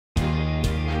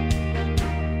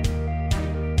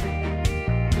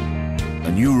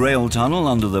A new rail tunnel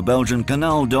under the Belgian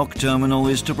Canal Dock terminal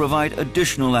is to provide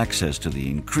additional access to the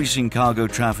increasing cargo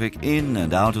traffic in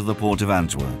and out of the port of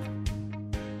Antwerp.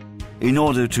 In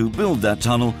order to build that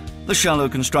tunnel, the shallow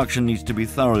construction needs to be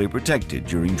thoroughly protected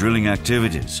during drilling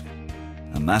activities.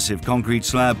 A massive concrete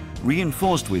slab,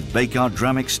 reinforced with Bekaert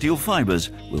Dramix steel fibers,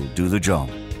 will do the job.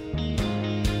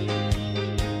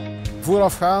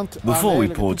 Before we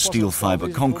poured steel fiber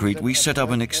concrete, we set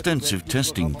up an extensive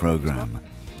testing program.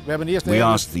 We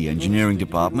asked the engineering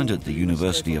department at the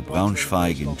University of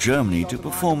Braunschweig in Germany to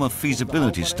perform a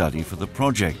feasibility study for the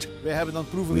project.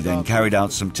 We then carried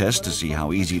out some tests to see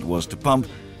how easy it was to pump,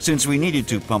 since we needed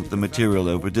to pump the material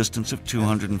over a distance of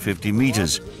 250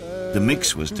 meters. The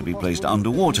mix was to be placed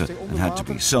underwater and had to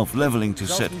be self-leveling to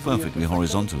set perfectly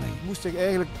horizontally.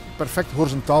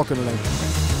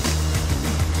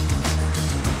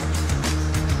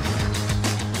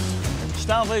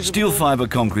 Steel fiber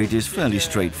concrete is fairly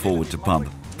straightforward to pump,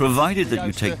 provided that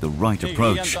you take the right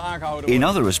approach. In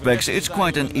other respects, it's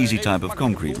quite an easy type of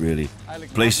concrete, really.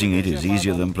 Placing it is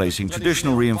easier than placing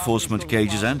traditional reinforcement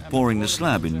cages and pouring the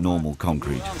slab in normal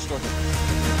concrete.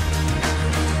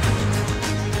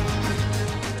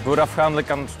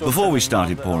 Before we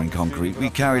started pouring concrete, we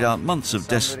carried out months of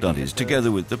desk studies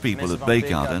together with the people at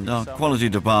Bekaert and our quality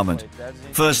department.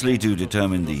 Firstly, to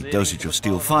determine the dosage of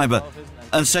steel fiber,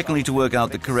 and secondly, to work out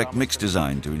the correct mix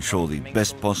design to ensure the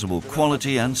best possible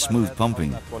quality and smooth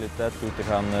pumping.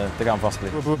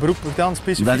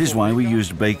 That is why we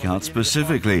used Bekaert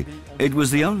specifically. It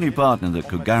was the only partner that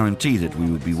could guarantee that we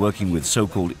would be working with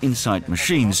so-called insight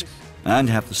machines and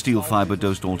have the steel fiber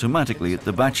dosed automatically at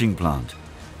the batching plant.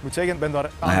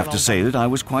 I have to say that I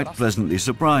was quite pleasantly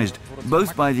surprised,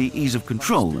 both by the ease of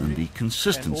control and the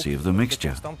consistency of the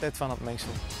mixture.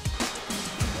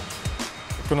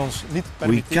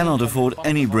 We cannot afford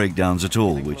any breakdowns at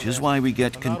all, which is why we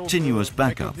get continuous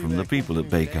backup from the people at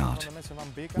Bekaert.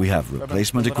 We have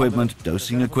replacement equipment,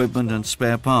 dosing equipment and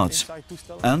spare parts.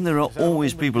 And there are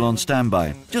always people on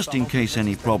standby, just in case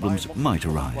any problems might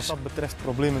arise.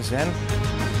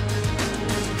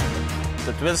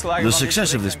 The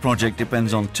success of this project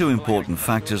depends on two important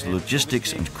factors: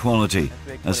 logistics and quality.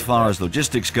 As far as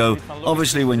logistics go,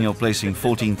 obviously when you're placing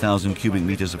 14,000 cubic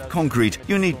meters of concrete,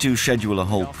 you need to schedule a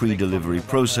whole pre-delivery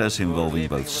process involving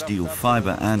both steel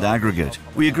fiber and aggregate.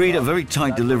 We agreed a very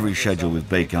tight delivery schedule with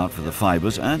Bekaert for the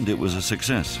fibers, and it was a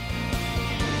success.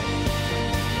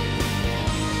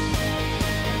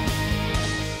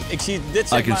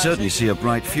 I can certainly see a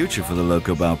bright future for the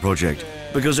Locobouw project,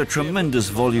 because a tremendous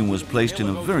volume was placed in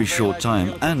a very short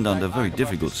time and under very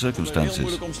difficult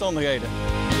circumstances.